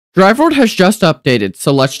Drive World has just updated,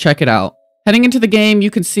 so let's check it out. Heading into the game,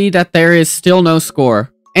 you can see that there is still no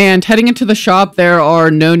score. And heading into the shop, there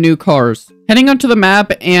are no new cars. Heading onto the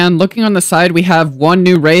map and looking on the side, we have one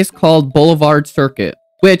new race called Boulevard Circuit,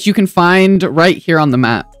 which you can find right here on the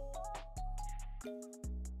map.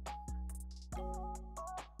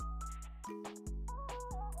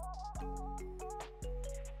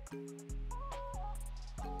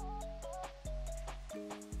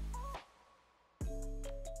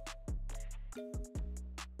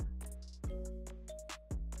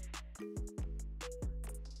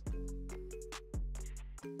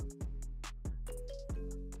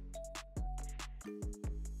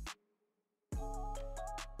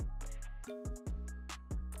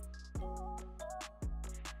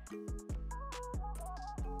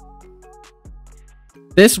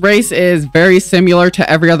 This race is very similar to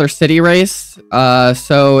every other city race,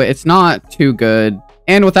 so it's not too good.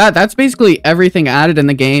 And with that, that's basically everything added in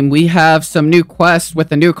the game. We have some new quests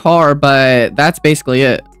with a new car, but that's basically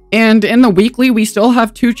it. And in the weekly, we still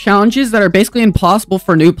have 2 challenges that are basically impossible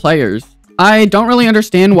for new players. I don't really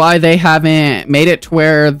understand why they haven't made it to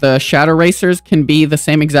where the shadow racers can be the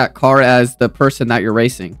same exact car as the person that you're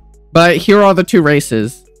racing. But here are the 2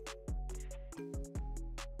 races.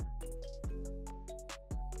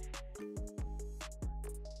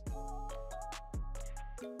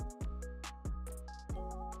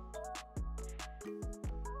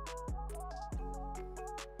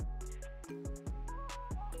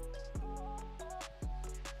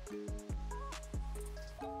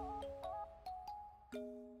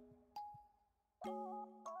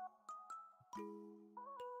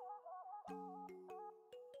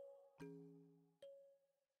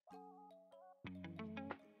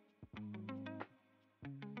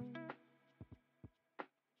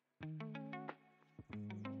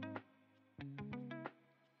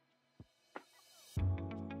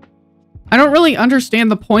 I don't really understand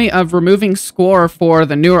the point of removing score for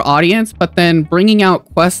the newer audience, but then bringing out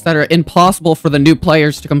quests that are impossible for the new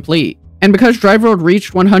players to complete. And because Drive World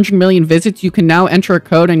reached 100 million visits, you can now enter a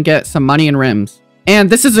code and get some money and rims. And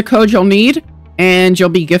this is a code you'll need, and you'll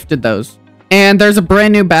be gifted those. And there's a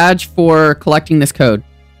brand new badge for collecting this code.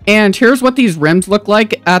 And here's what these rims look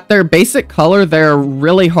like. At their basic color, they're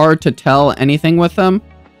really hard to tell anything with them.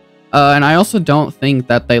 And I also don't think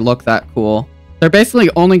that they look that cool. They're basically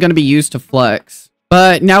only going to be used to flex.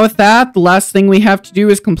 But now with that, the last thing we have to do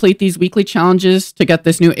is complete these weekly challenges to get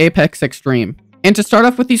this new Apex Xtreme. And to start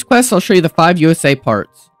off with these quests, I'll show you the 5 USA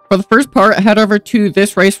parts. For the first part, head over to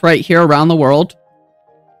this race right here around the world.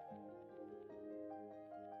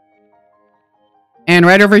 And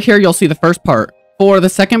right over here, you'll see the first part. For the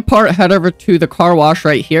second part, head over to the car wash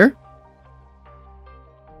right here.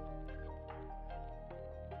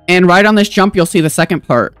 And right on this jump, you'll see the second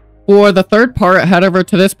part. For the third part, head over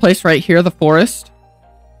to this place right here, the forest.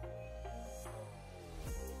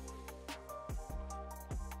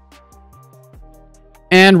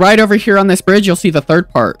 And right over here on this bridge, you'll see the third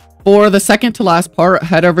part. For the second to last part,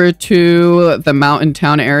 head over to the mountain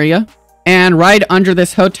town area. And right under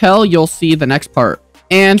this hotel, you'll see the next part.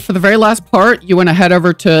 And for the very last part, you want to head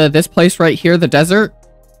over to this place right here, the desert.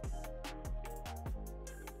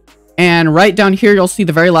 And right down here, you'll see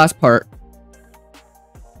the very last part.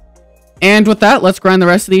 And with that, let's grind the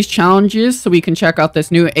rest of these challenges so we can check out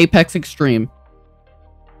this new Apex Xtreme.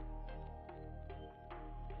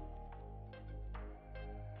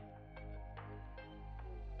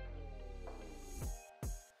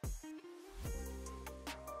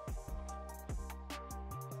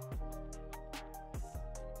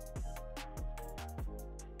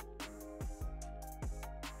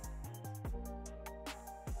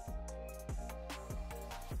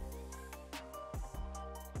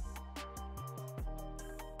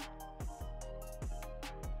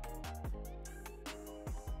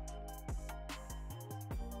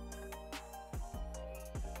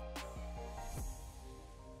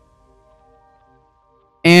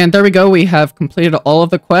 And there we go, we have completed all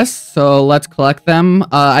of the quests, so let's collect them.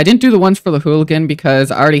 I didn't do the ones for the hooligan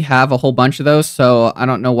because I already have a whole bunch of those, so I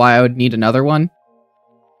don't know why I would need another one.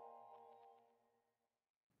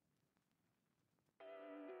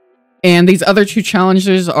 And these other 2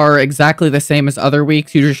 challenges are exactly the same as other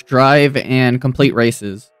weeks. You just drive and complete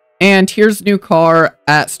races. And here's the new car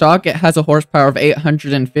at stock. It has a horsepower of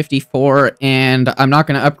 854, and I'm not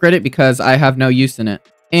going to upgrade it because I have no use in it.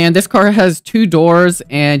 And this car has 2 doors,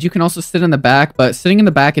 and you can also sit in the back, but sitting in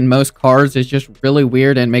the back in most cars is just really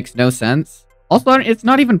weird and makes no sense. Also, it's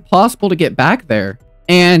not even possible to get back there.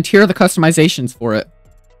 And here are the customizations for it.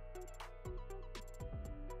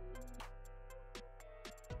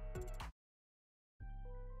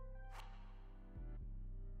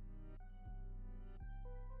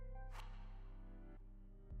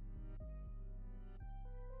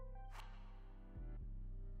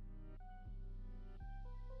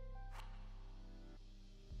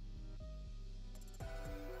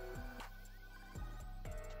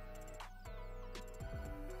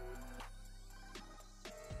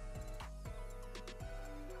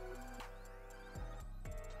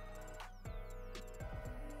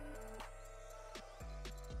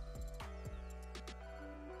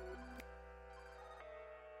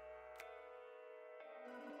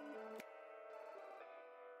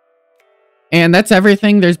 And that's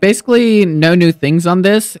everything. There's basically no new things on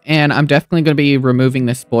this, and I'm definitely going to be removing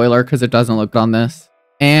this spoiler because it doesn't look good on this.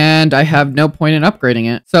 And I have no point in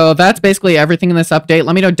upgrading it. So that's basically everything in this update.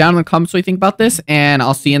 Let me know down in the comments what you think about this, and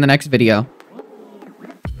I'll see you in the next video.